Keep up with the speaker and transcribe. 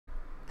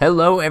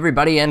Hello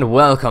everybody and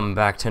welcome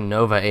back to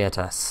Nova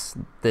Aetas.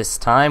 This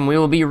time we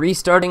will be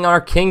restarting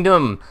our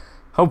kingdom,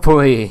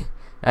 hopefully,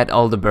 at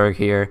Aldeburgh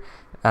here,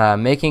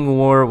 making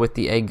war with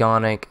the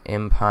Aegonic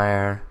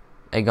Empire,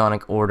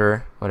 Aegonic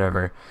Order,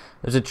 whatever.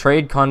 There's a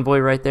trade convoy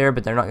right there,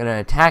 but they're not going to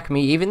attack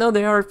me, even though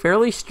they are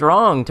fairly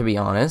strong, to be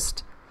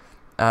honest.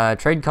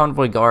 Trade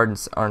convoy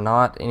guards are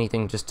not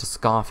anything just to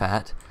scoff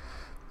at.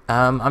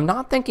 I'm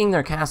not thinking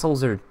their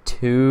castles are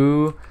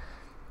too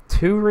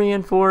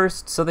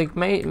reinforced, so they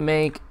may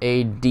make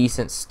a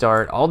decent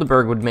start.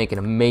 Aldeburgh would make an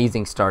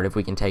amazing start if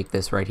we can take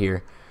this right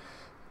here.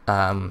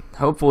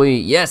 Hopefully,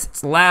 yes,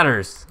 it's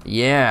ladders.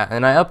 Yeah,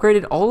 and I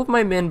upgraded all of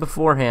my men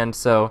beforehand,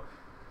 so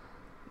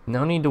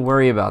no need to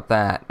worry about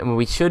that. And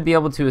we should be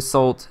able to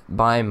assault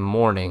by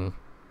morning,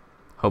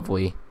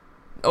 hopefully.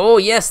 Oh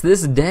yes,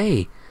 this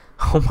day.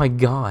 Oh my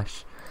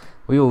gosh.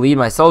 We will lead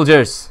my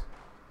soldiers.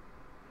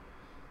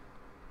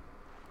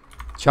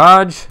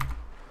 Charge.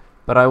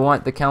 But I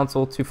want the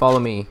council to follow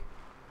me.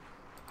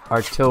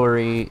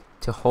 Artillery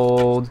to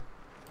hold.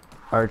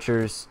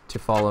 Archers to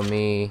follow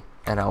me.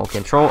 And I will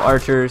control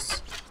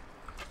archers.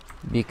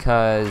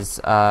 Because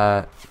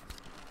I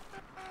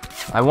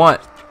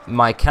want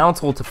my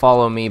council to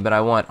follow me, but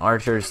I want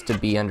archers to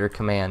be under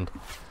command.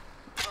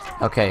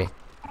 Okay.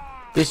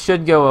 This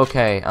should go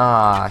okay.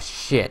 Ah,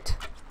 shit.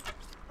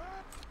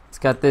 It's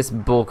got this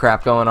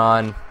bullcrap going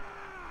on.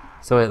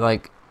 So it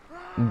like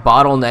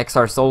bottlenecks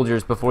our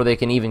soldiers before they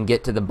can even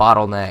get to the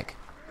bottleneck.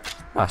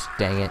 Gosh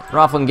dang it.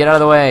 Rofflin, get out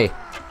of the way.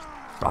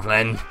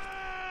 Rofflin.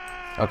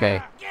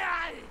 Okay.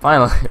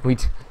 Finally, we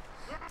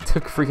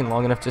took freaking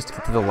long enough just to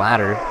get to the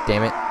ladder.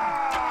 Damn it.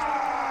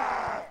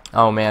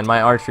 Oh man, my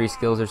archery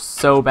skills are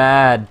so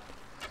bad.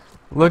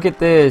 Look at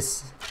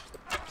this.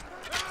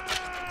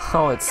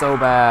 Oh, it's so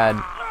bad.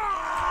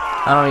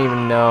 I don't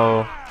even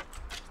know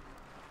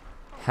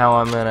how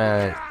I'm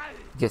gonna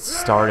get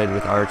started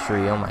with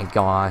archery. Oh my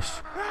gosh.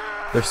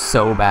 They're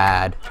so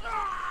bad.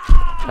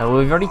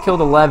 We've already killed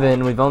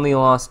 11. We've only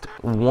lost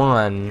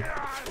 1.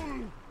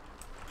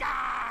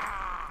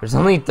 There's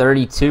only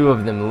 32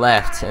 of them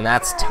left, and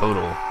that's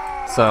total.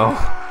 So,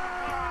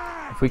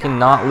 if we can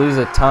not lose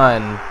a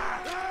ton...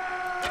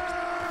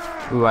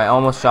 Ooh, I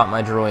almost shot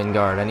my Droyan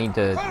guard. I need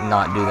to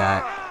not do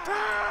that.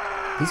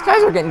 These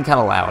guys are getting kind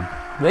of loud.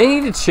 They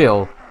need to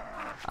chill.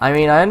 I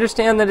mean, I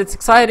understand that it's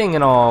exciting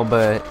and all,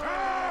 but...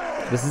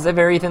 This is a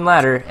very thin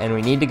ladder, and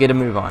we need to get a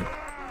move on.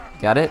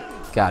 Got it?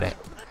 Got it.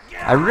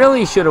 I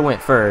really should have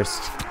went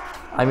first.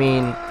 I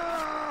mean,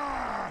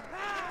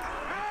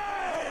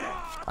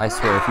 I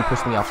swear, if you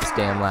push me off this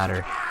damn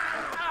ladder,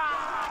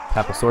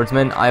 Papal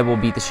Swordsman, I will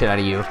beat the shit out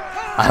of you.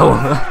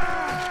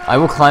 I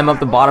will climb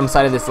up the bottom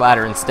side of this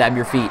ladder and stab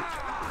your feet.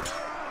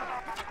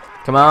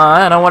 Come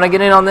on, I want to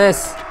get in on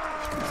this.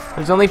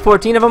 There's only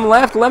 14 of them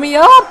left. Let me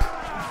up!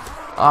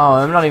 Oh,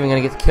 I'm not even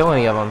going to get to kill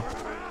any of them.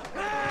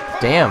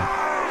 Damn.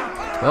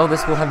 Well,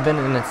 this will have been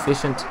an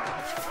efficient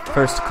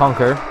first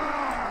conquer.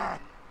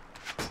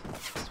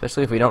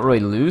 Especially if we don't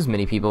really lose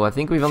many people. I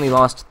think we've only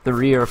lost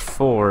 3 or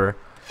 4.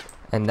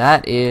 And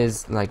that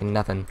is like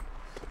nothing.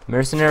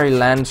 Mercenary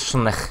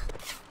Landsknecht.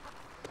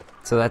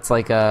 So that's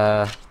like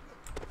a...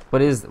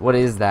 What is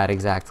that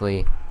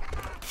exactly?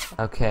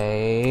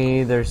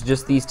 Okay, there's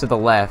just these to the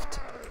left.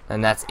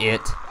 And that's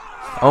it.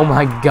 Oh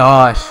my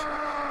gosh.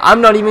 I'm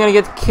not even gonna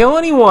get to kill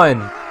anyone.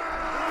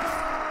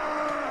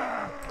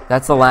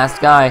 That's the last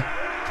guy.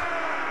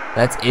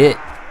 That's it.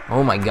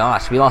 Oh my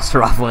gosh, we lost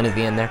Rofflin at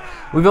the end there.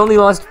 We've only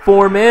lost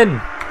 4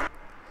 men.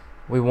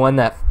 We won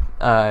that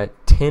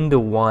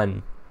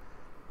 10-1.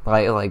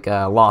 Like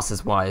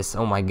losses wise.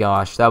 Oh my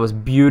gosh, that was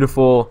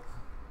beautiful.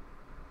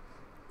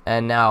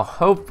 And now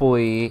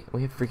hopefully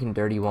we have freaking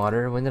dirty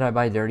water. When did I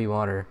buy dirty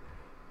water?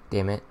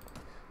 Damn it.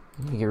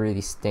 I need to get rid of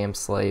these damn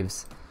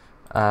slaves.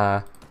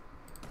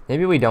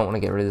 Maybe we don't want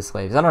to get rid of the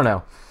slaves. I don't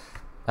know.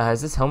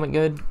 Is this helmet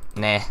good?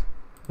 Nah,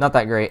 not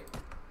that great.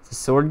 Is this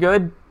sword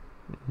good?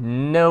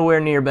 Nowhere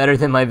near better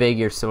than my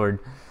Vaegir sword.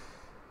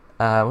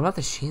 What about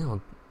the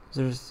shield?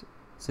 It's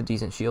a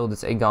decent shield.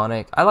 It's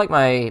Aegonic. I like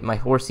my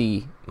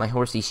horsey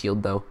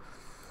shield though.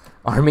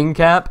 Arming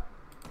cap.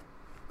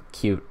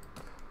 Cute.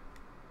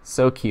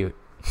 So cute.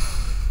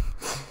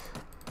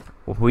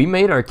 We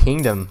made our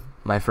kingdom,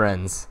 my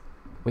friends.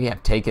 We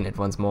have taken it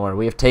once more.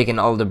 We have taken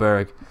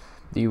Aldeburgh.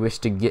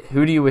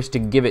 Who do you wish to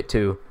give it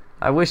to?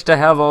 I wish to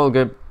have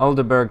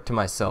Aldeburgh to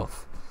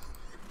myself.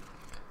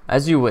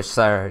 As you wish,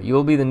 sire. You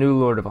will be the new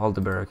lord of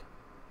Aldeburgh.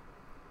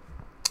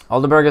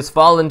 Aldeburgh has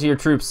fallen to your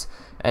troops,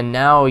 and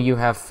now you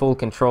have full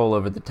control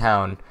over the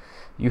town.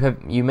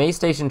 You may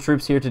station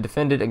troops here to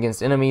defend it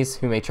against enemies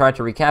who may try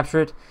to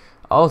recapture it.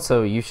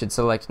 Also, you should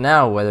select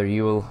now whether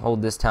you will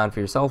hold this town for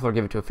yourself or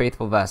give it to a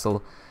faithful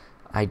vassal.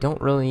 I'm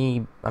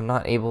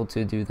not able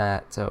to do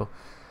that, so...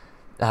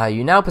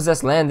 you now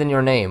possess land in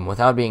your name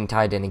without being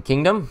tied to any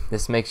kingdom.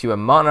 This makes you a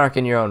monarch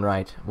in your own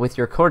right, with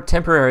your court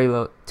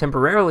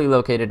temporarily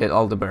located at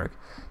Aldeburgh.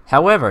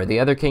 However, the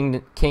other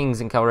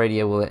kings in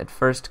Calradia will at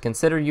first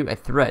consider you a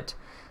threat,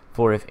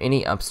 for if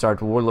any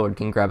upstart warlord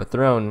can grab a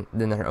throne,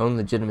 then their own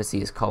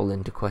legitimacy is called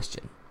into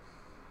question.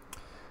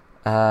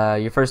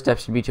 Your first step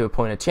should be to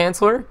appoint a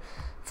chancellor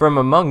from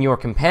among your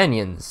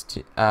companions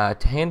to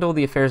handle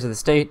the affairs of the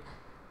state.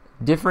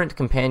 Different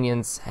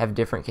companions have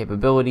different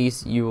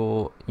capabilities.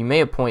 You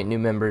may appoint new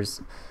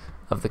members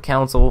of the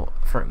council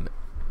from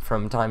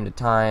time to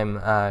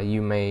time.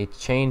 You may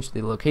change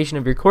the location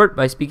of your court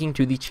by speaking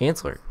to the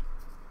chancellor.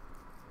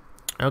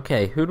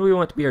 Okay, who do we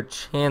want to be our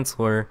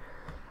chancellor?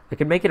 I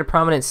could make it a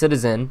prominent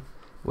citizen,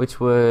 which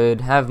would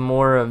have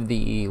more of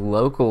the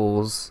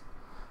locals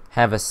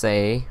have a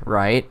say,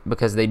 right?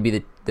 Because they'd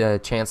be the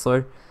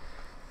chancellor.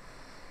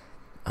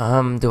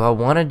 Do I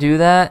want to do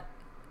that?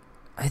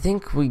 I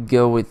think we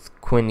go with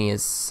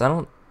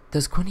Quinius.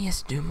 Does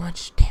Quinius do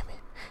much? Damn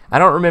it. I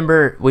don't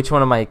remember which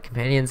one of my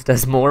companions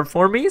does more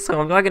for me, so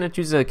I'm not going to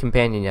choose a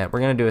companion yet. We're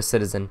going to do a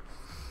citizen.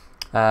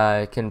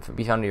 Can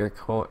be found at your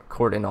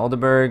court in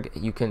Aldeburgh.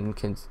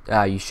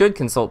 You should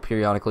consult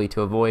periodically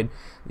to avoid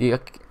the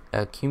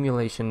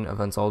accumulation of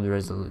unsolved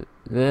resolutions.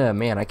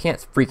 Man, I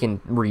can't freaking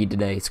read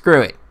today.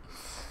 Screw it.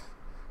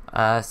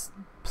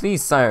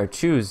 Please, sire,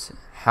 choose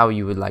how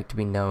you would like to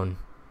be known.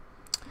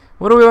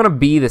 What do we want to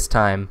be this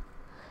time?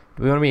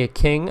 Do we want to be a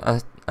king,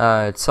 a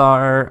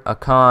tsar, a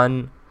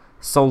khan,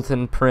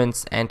 sultan,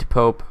 prince,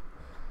 antipope?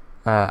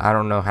 I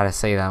don't know how to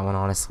say that one,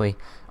 honestly.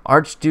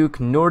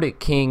 Archduke, Nordic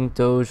king,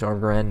 doge, or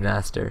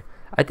grandmaster.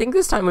 I think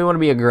this time we want to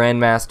be a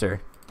grandmaster.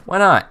 Why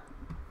not?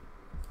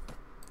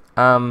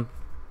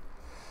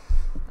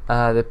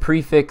 The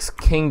prefix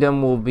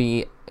kingdom will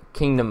be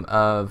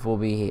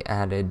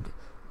added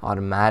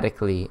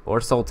automatically, or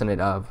sultanate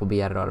of will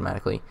be added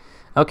automatically.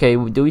 Okay,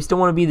 do we still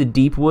want to be the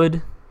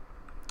Deepwood?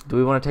 Do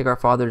we want to take our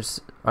father's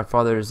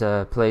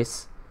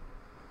place?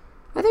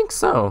 I think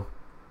so.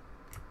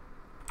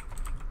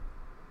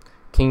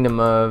 Kingdom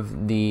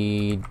of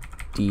the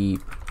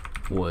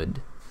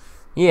Deepwood.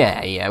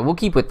 Yeah, we'll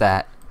keep with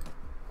that.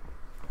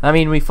 I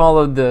mean, we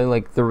followed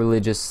the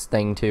religious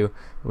thing too.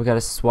 We got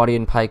a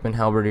Swadian pikeman,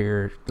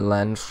 halberdier,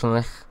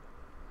 landsknecht.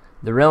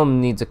 The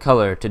realm needs a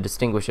color to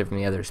distinguish it from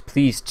the others.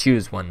 Please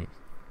choose one.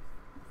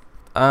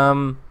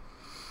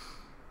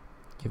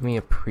 Give me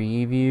a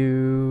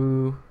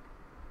preview.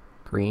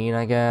 Green,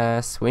 I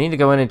guess. We need to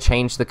go in and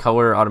change the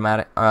color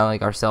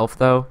ourselves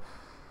though,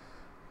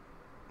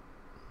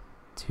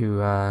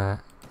 to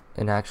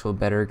an actual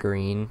better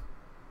green,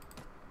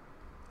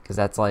 because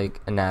that's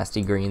like a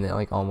nasty green that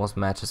like almost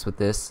matches with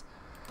this.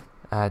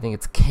 I think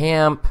it's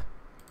camp.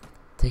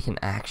 Take an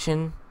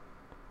action.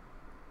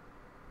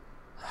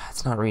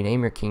 It's not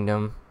rename your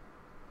kingdom.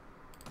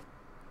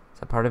 Is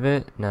that part of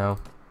it? No.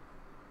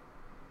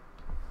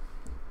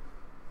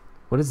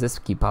 What does this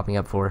keep popping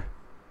up for?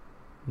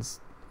 It's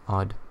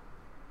odd.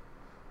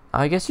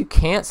 I guess you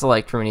can't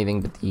select from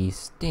anything but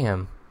these.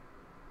 Damn.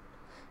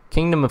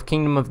 Kingdom of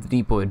the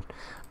Deepwood.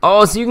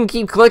 Oh, so you can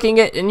keep clicking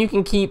it and you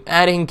can keep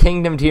adding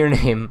kingdom to your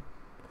name.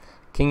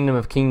 Kingdom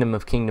of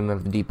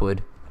the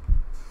Deepwood.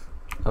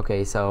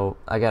 Okay, so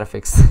I gotta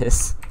fix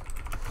this.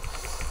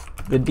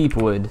 The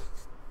Deepwood.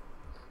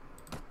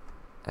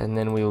 And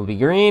then we will be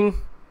green.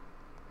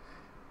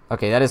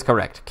 Okay, that is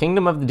correct.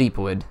 Kingdom of the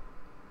Deepwood.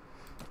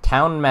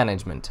 Town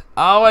management.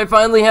 Oh, I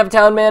finally have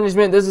town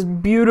management. This is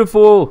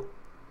beautiful.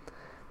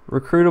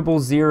 Recruitable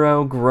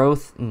 0.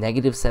 Growth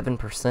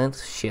 -7%.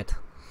 Shit.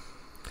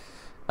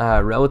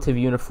 Relative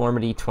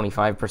uniformity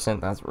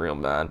 25%. That's real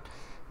bad.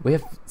 We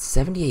have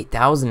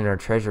 78,000 in our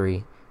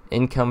treasury.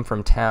 Income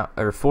from town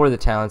for the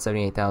town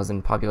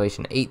 78,000.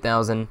 Population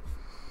 8,000.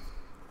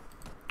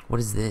 What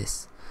is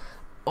this?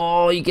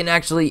 Oh, you can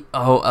actually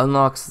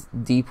unlocks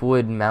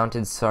Deepwood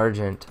Mounted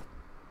Sergeant.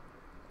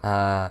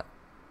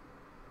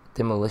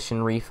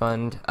 Demolition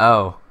refund.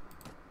 Oh,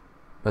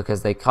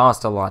 because they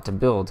cost a lot to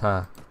build,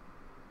 huh?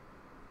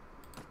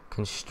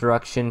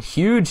 Construction.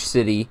 Huge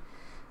city.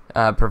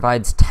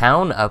 Provides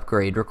town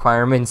upgrade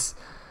requirements.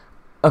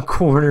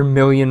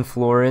 250,000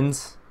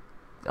 florins.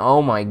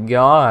 Oh my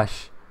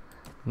gosh.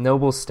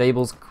 Noble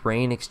stables,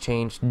 grain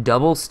exchange,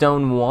 double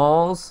stone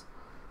walls.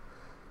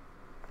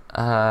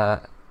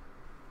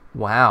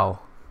 Wow.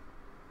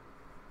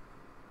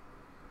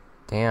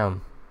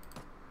 Damn.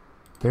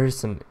 There's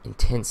some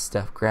intense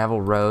stuff. Gravel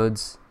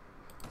roads,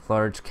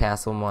 large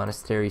castle,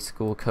 monastery,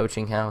 school,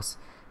 coaching house,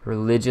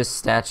 religious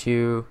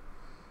statue,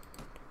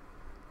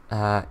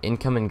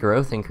 income and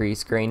growth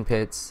increase, grain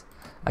pits.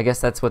 I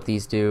guess that's what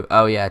these do.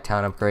 Oh yeah,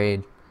 town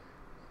upgrade,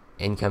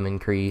 income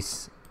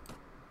increase.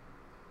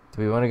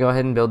 Do we want to go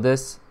ahead and build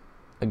this?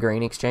 A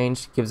grain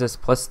exchange gives us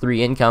 +3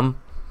 income.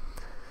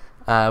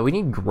 We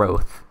need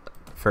growth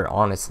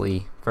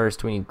honestly.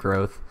 First, we need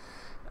growth.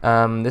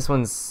 This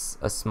one's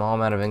a small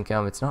amount of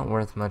income. It's not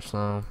worth much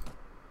though.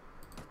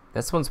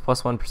 This one's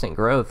 +1%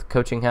 growth.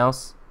 Coaching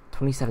house,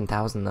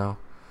 27,000 though.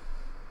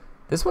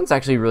 This one's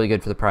actually really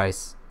good for the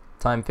price.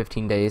 Time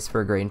 15 days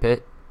for a grain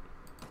pit.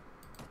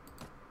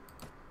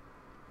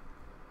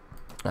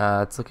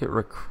 Let's look at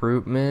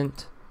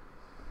recruitment.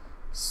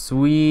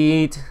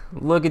 Sweet.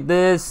 Look at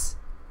this.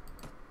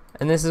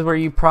 And this is where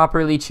you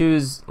properly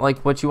choose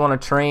like what you want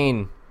to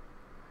train.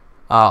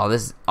 Oh,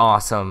 this is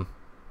awesome.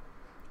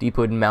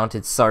 Deepwood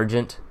Mounted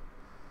Sergeant.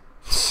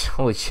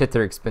 Holy shit,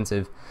 they're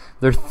expensive.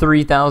 They're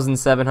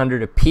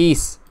 3,700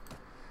 apiece.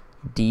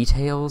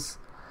 Details?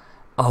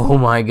 Oh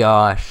my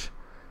gosh.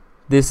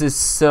 This is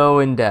so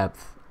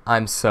in-depth.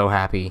 I'm so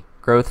happy.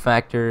 Growth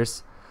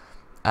factors.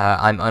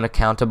 I'm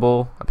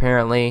unaccountable,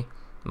 apparently.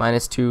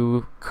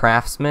 -2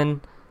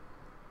 craftsmen.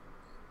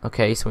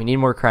 Okay, so we need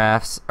more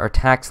crafts. Our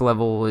tax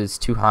level is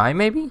too high,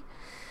 maybe?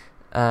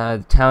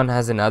 The town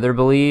has another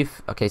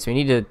belief. Okay, so we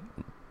need to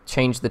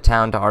change the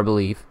town to our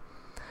belief.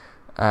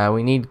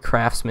 We need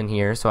craftsmen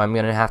here, so I'm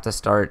going to have to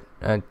start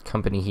a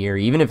company here.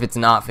 Even if it's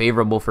not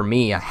favorable for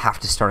me, I have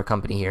to start a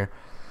company here.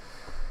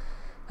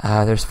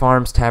 There's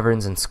farms,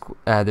 taverns, and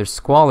there's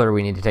squalor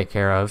we need to take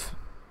care of.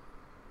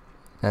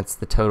 That's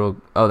the total.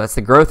 Oh, that's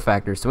the growth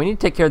factor. So we need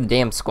to take care of the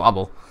damn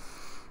squabble.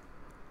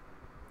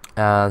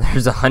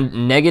 There's a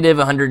negative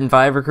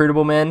 105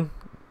 recruitable men.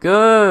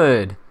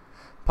 Good.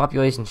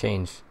 Population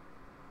change.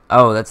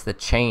 Oh, that's the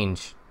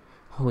change.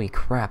 Holy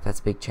crap, that's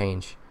a big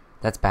change.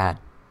 That's bad.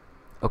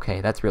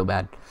 Okay, that's real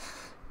bad.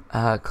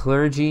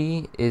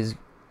 Clergy is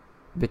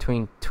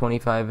between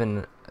 25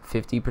 and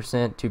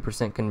 50%,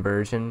 2%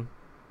 conversion.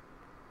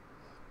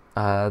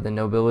 The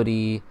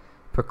nobility,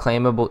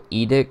 proclaimable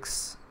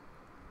edicts.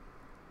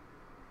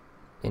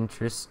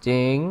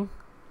 Interesting.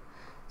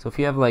 So if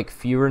you have like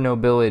fewer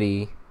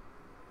nobility.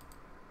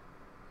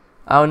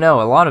 Oh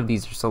no, a lot of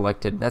these are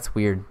selected. That's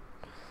weird.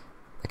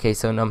 Okay,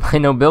 so no, my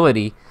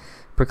nobility,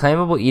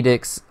 proclaimable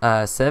edicts,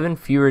 7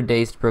 fewer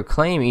days to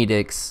proclaim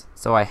edicts.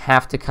 So I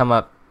have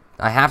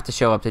to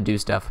show up to do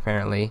stuff,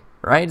 apparently.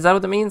 Right? Is that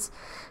what that means?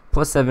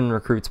 Plus 7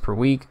 recruits per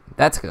week.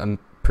 That's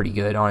pretty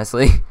good,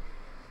 honestly.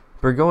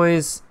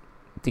 Burgoyes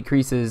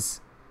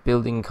decreases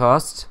building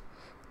cost.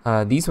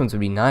 These ones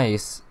would be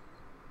nice.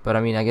 But,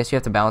 I mean, I guess you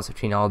have to balance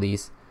between all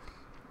these.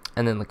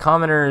 And then the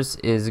commoners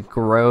is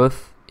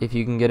growth, if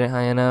you can get it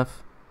high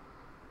enough.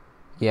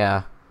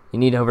 Yeah. You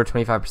need over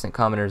 25%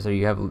 commoners or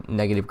you have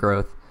negative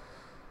growth.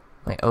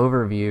 My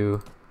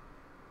overview.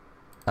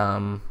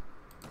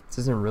 This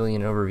isn't really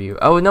an overview.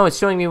 Oh, no, it's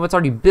showing me what's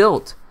already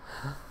built.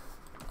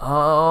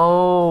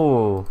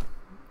 Oh.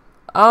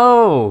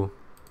 Oh.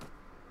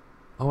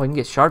 Oh, I can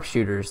get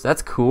sharpshooters.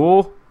 That's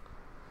cool.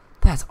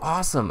 That's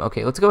awesome.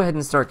 Okay, let's go ahead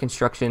and start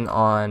construction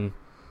on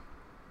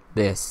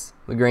this.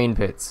 The grain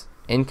pits.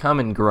 Income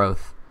and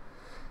growth.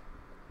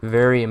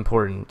 Very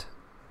important.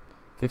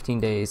 15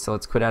 days, so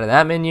let's quit out of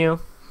that menu.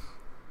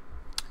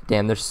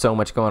 Damn, there's so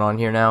much going on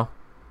here now.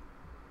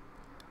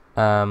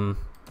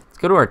 Let's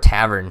go to our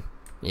tavern.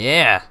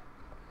 Yeah.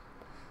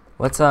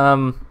 Let's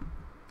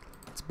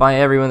buy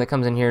everyone that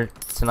comes in here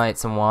tonight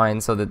some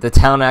wine so that the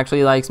town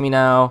actually likes me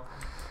now.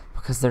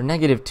 Because they're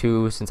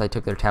 -2 since I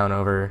took their town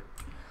over.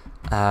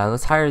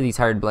 Let's hire these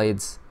hired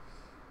blades.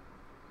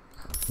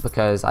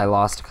 Because I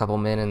lost a couple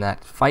men in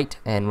that fight.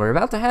 And we're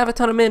about to have a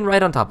ton of men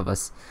right on top of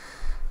us.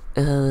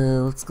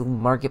 Let's go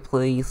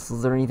marketplace.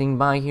 Is there anything to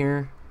buy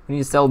here? We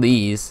need to sell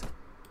these.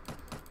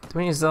 Do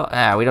we need to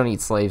sell? We don't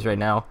need slaves right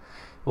now.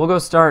 We'll go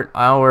start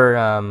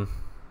our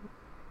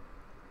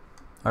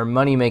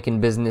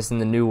money-making business in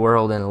the new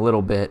world in a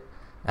little bit.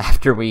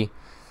 After we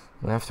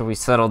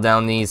settle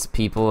down these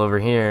people over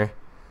here.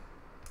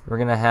 We're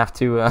gonna have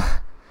to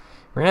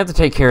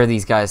take care of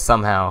these guys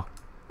somehow.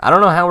 I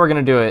don't know how we're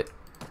gonna do it,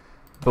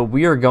 but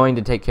we are going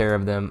to take care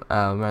of them.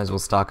 Might as well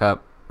stock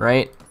up,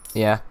 right?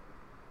 Yeah.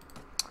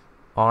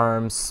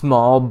 Arms,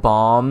 small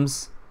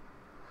bombs.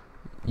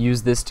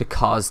 Use this to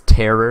cause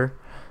terror.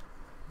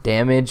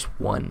 Damage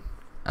 1.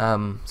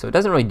 So it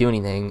doesn't really do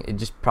anything. It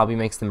just probably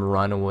makes them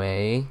run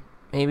away.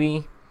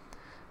 Maybe.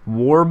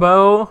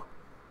 Warbow.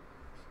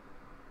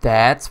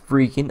 That's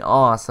freaking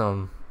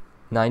awesome.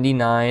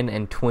 99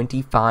 and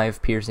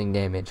 25 piercing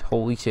damage.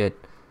 Holy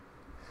shit.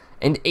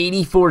 And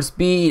 84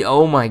 speed.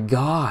 Oh my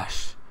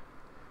gosh.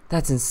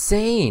 That's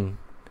insane.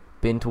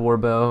 Bent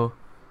warbow.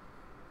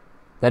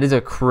 That is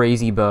a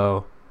crazy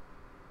bow.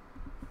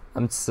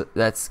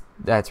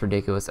 That's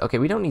ridiculous. Okay,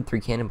 we don't need 3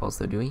 cannonballs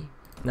though, do we?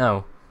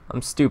 No.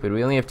 I'm stupid.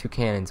 We only have 2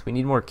 cannons. We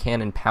need more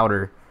cannon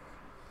powder.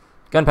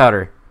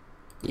 Gunpowder.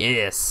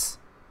 Yes.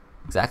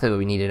 Exactly what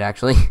we needed,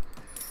 actually.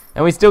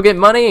 And we still get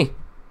money.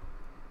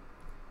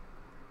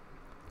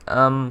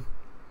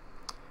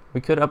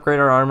 We could upgrade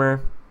our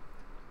armor.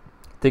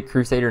 Thick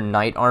Crusader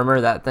Knight armor.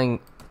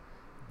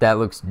 That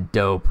looks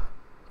dope.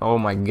 Oh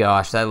my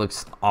gosh, that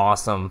looks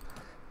awesome.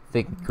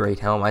 Thick Great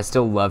Helm. I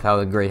still love how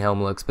the Great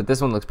Helm looks, but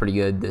this one looks pretty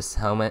good. This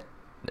helmet,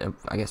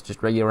 I guess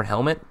just regular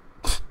helmet.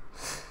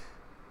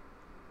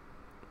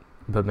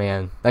 But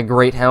man, that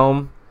Great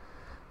Helm.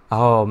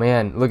 Oh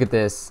man, look at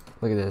this.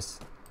 Look at this.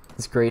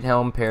 This Great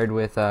Helm paired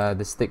with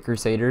this Thick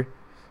Crusader.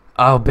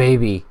 Oh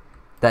baby,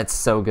 that's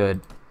so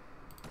good.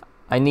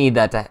 I need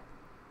that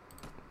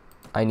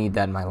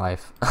in my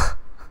life.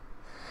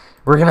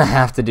 We're gonna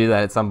have to do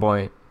that at some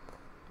point.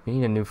 We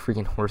need a new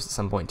freaking horse at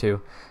some point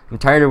too. I'm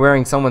tired of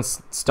wearing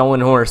someone's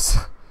stolen horse.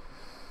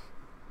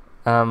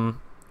 I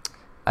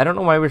don't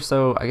know why we're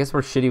so. I guess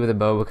we're shitty with a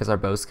bow because our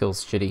bow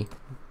skill's shitty.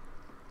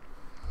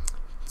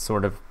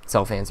 Sort of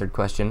self-answered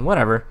question.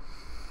 Whatever.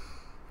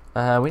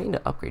 We need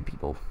to upgrade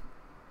people.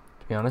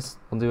 To be honest,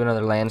 we'll do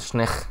another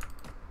Landsknecht.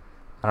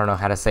 I don't know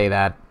how to say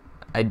that.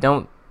 I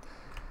don't...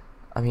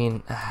 I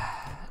mean,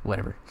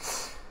 whatever.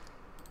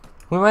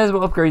 We might as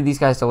well upgrade these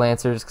guys to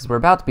Lancers, because we're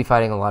about to be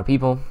fighting a lot of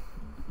people.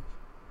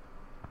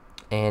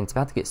 And it's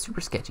about to get super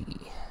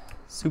sketchy.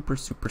 Super,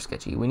 super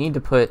sketchy. We need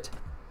to put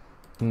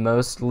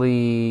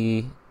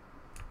mostly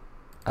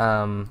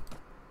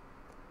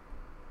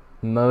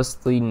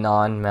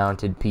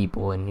non-mounted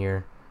people in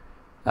here.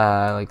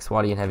 Like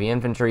Swati and heavy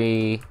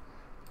infantry,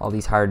 all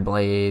these hard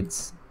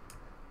blades.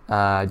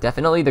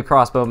 Definitely the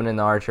crossbowmen and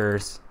the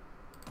archers.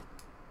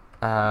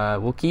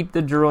 We'll keep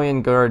the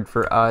Druian Guard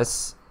for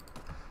us,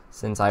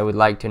 since I would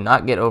like to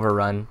not get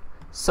overrun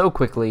so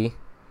quickly.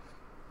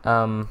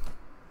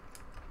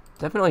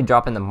 Definitely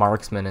dropping the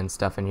marksmen and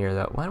stuff in here,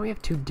 though. Why do we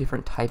have two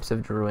different types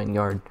of Druian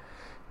Guard?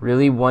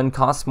 Really? One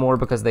costs more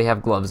because they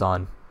have gloves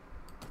on.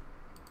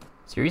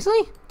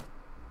 Seriously?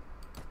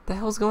 What the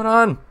hell's going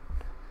on?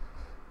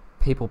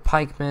 Papal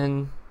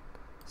pikemen,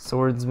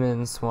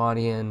 swordsmen,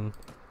 Swadian,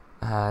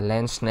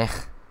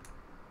 Landsknecht.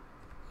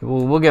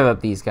 We'll give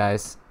up these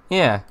guys.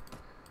 Yeah.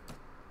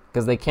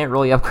 Because they can't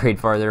really upgrade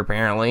farther,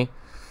 apparently.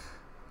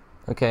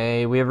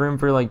 Okay, we have room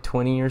for like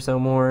 20 or so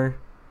more.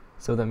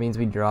 So that means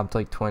we dropped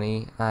like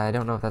 20. I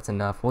don't know if that's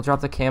enough. We'll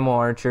drop the Camel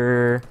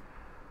Archer.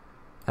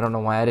 I don't know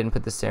why I didn't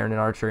put the Serenade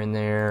Archer in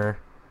there.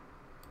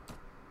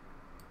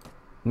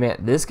 Man,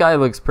 this guy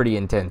looks pretty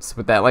intense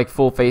with that like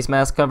full face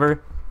mask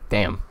cover.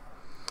 Damn.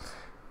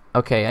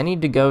 Okay, I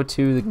need to go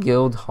to the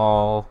guild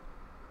hall.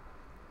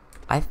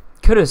 I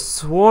could have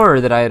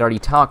swore that I had already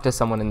talked to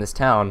someone in this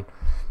town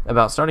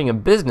about starting a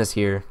business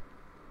here.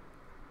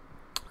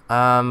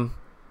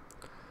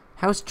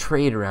 How's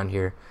trade around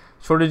here?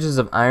 Shortages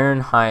of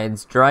iron,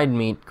 hides, dried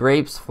meat,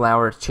 grapes,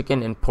 flour,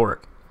 chicken, and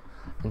pork,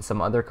 and some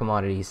other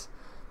commodities.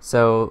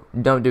 So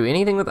don't do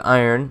anything with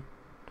iron,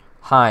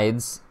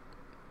 hides,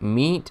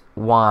 meat,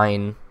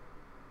 wine.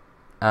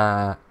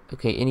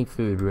 Okay, any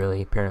food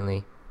really,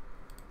 apparently.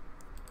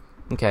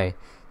 Okay,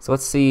 so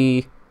let's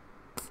see.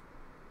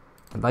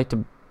 I'd like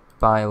to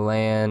buy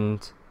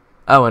land.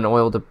 Oh, and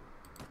oil to...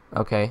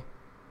 Okay.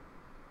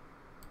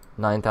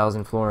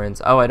 9,000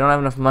 florins. Oh, I don't have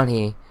enough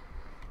money.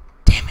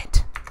 Damn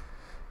it.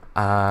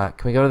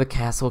 Can we go to the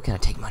castle? Can I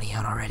take money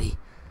out already?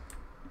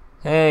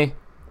 Hey.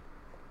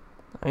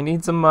 I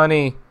need some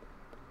money.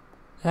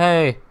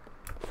 Hey.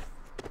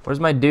 Where's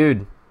my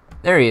dude?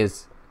 There he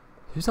is.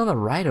 Who's on the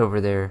right over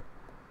there?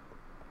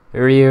 Who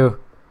are you?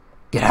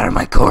 Get out of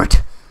my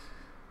court.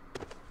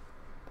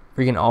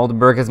 Freaking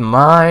Aldeburg is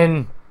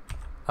mine.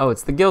 Oh,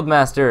 it's the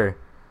Guildmaster.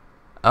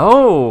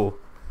 Oh.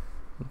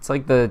 It's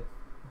like the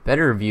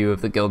better view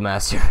of the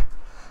Guildmaster.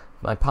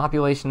 My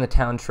population, the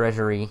town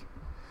treasury.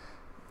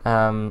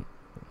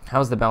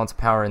 How's the balance of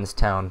power in this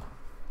town?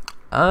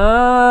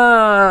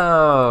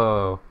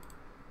 Oh.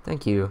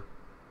 Thank you.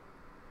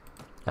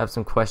 I have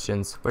some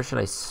questions. Where should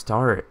I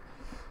start?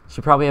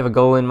 Should probably have a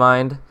goal in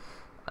mind.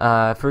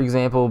 For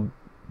example,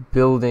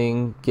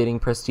 building, getting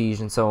prestige,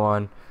 and so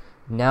on.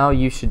 Now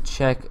you should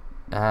check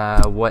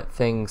what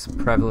things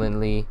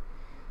prevalently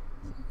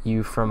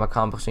you from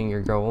accomplishing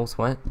your goals.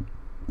 What?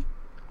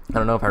 I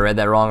don't know if I read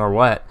that wrong or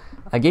what.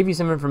 I gave you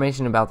some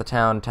information about the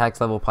town,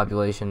 tax level,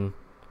 population.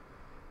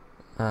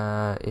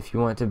 If you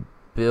want to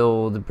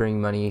build,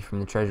 bring money from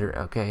the treasure.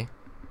 Okay.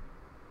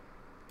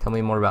 Tell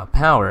me more about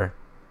power.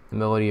 The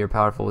nobility are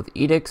powerful with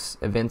edicts,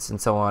 events, and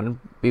so on.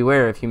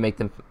 Beware if you make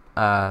them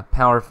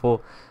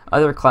powerful.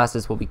 Other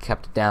classes will be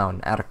kept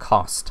down at a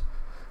cost.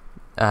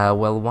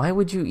 Well, why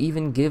would you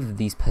even give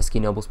these pesky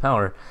nobles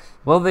power?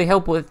 Well, they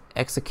help with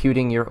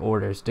executing your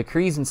orders,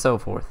 decrees, and so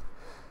forth.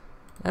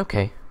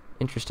 Okay,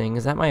 interesting.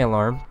 Is that my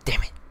alarm?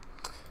 Damn it.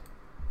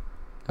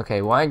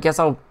 Okay, well, I guess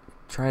I'll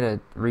try to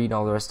read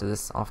all the rest of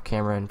this off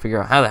camera and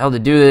figure out how the hell to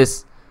do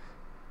this.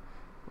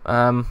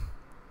 What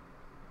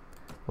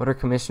are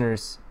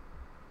commissioners?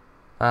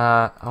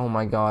 Oh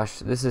my gosh,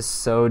 this is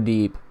so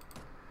deep.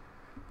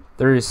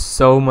 There is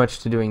so much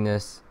to doing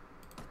this.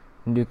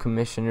 New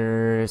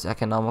commissioners,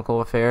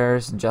 economical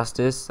affairs,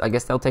 justice. I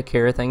guess they'll take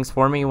care of things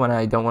for me when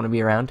I don't want to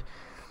be around.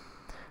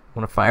 I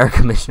want to fire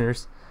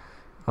commissioners.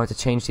 I want to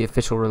change the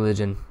official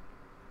religion.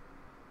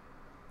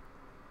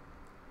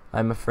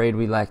 I'm afraid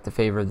we lack the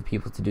favor of the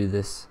people to do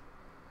this.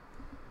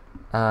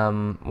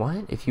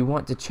 What? If you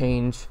want to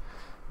change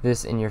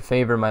this in your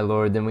favor, my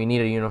lord, then we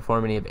need a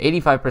uniformity of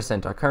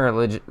 85%. Our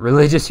current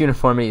religious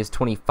uniformity is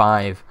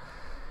 25.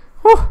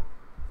 Whew.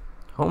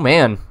 Oh,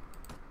 man.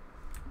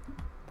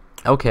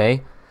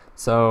 Okay.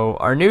 So,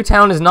 our new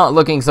town is not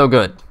looking so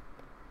good,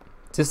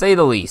 to say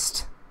the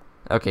least.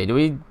 Okay,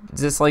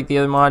 is this like the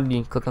other mod?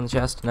 You click on the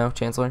chest? No?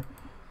 Chancellor?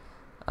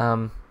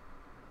 I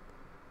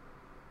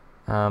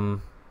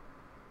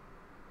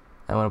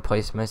want to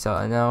place myself.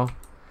 I know.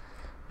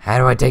 How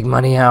do I take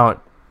money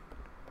out?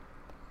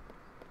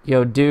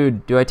 Yo,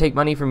 dude, do I take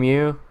money from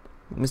you,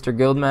 Mr.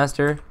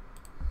 Guildmaster?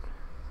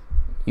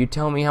 You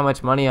tell me how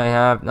much money I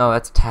have. No,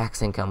 that's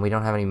tax income. We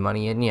don't have any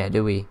money in yet,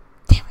 do we?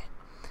 Damn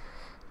it.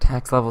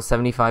 Tax level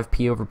 75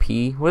 P over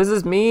P. What does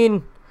this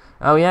mean?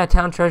 Oh, yeah,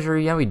 town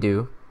treasury. Yeah, we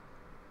do.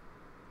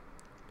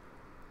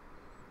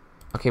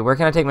 Okay, where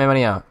can I take my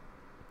money out?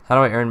 How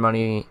do I earn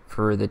money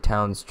for the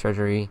town's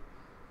treasury?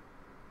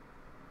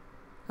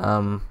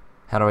 How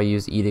do I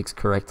use edicts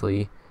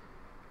correctly?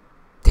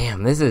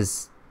 Damn, this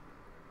is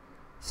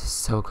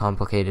so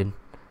complicated.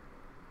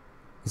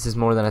 This is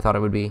more than I thought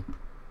it would be.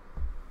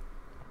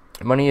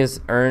 Money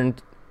is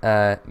earned.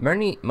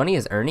 Money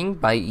is earning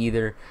by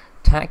either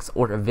tax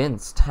or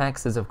events.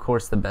 Tax is, of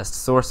course, the best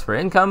source for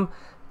income.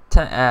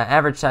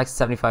 Average tax is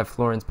 75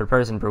 florins per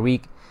person per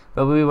week.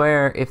 But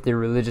beware if the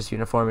religious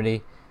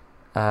uniformity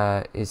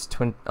is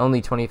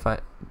only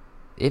 25.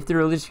 If the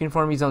religious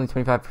uniformity is only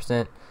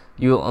 25%,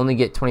 you will only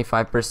get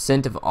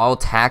 25% of all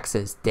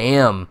taxes.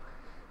 Damn.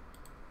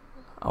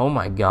 Oh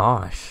my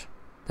gosh,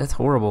 that's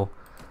horrible.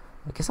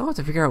 I guess I'll have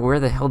to figure out where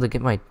the hell to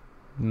get my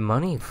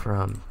money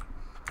from.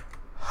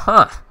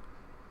 Huh.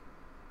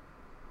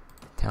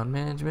 Town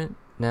management?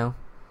 No.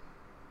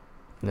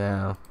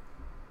 No.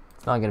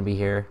 It's not gonna be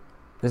here.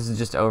 This is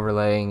just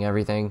overlaying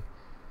everything.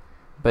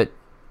 But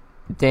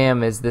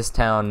damn, is this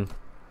town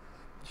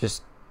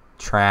just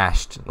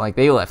trashed. Like,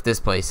 they left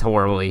this place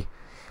horribly.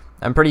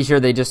 I'm pretty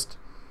sure they just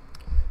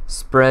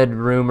spread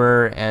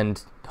rumor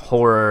and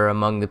horror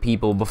among the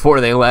people before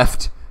they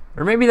left.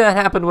 Or maybe that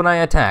happened when I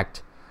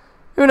attacked.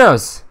 Who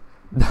knows?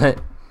 But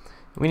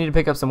we need to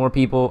pick up some more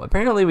people.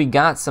 Apparently we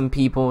got some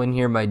people in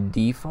here by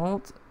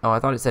default. Oh, I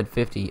thought it said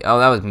 50. Oh,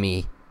 that was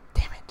me.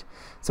 Damn it.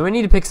 So we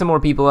need to pick some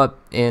more people up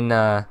in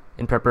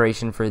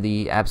preparation for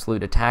the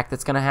absolute attack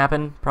that's going to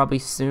happen probably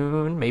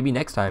soon, maybe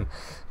next time.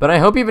 But I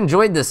hope you've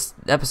enjoyed this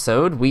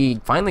episode. We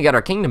finally got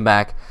our kingdom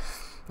back.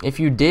 If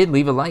you did,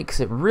 leave a like because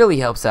it really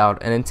helps out.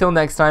 And until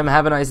next time,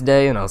 have a nice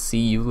day, and I'll see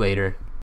you later.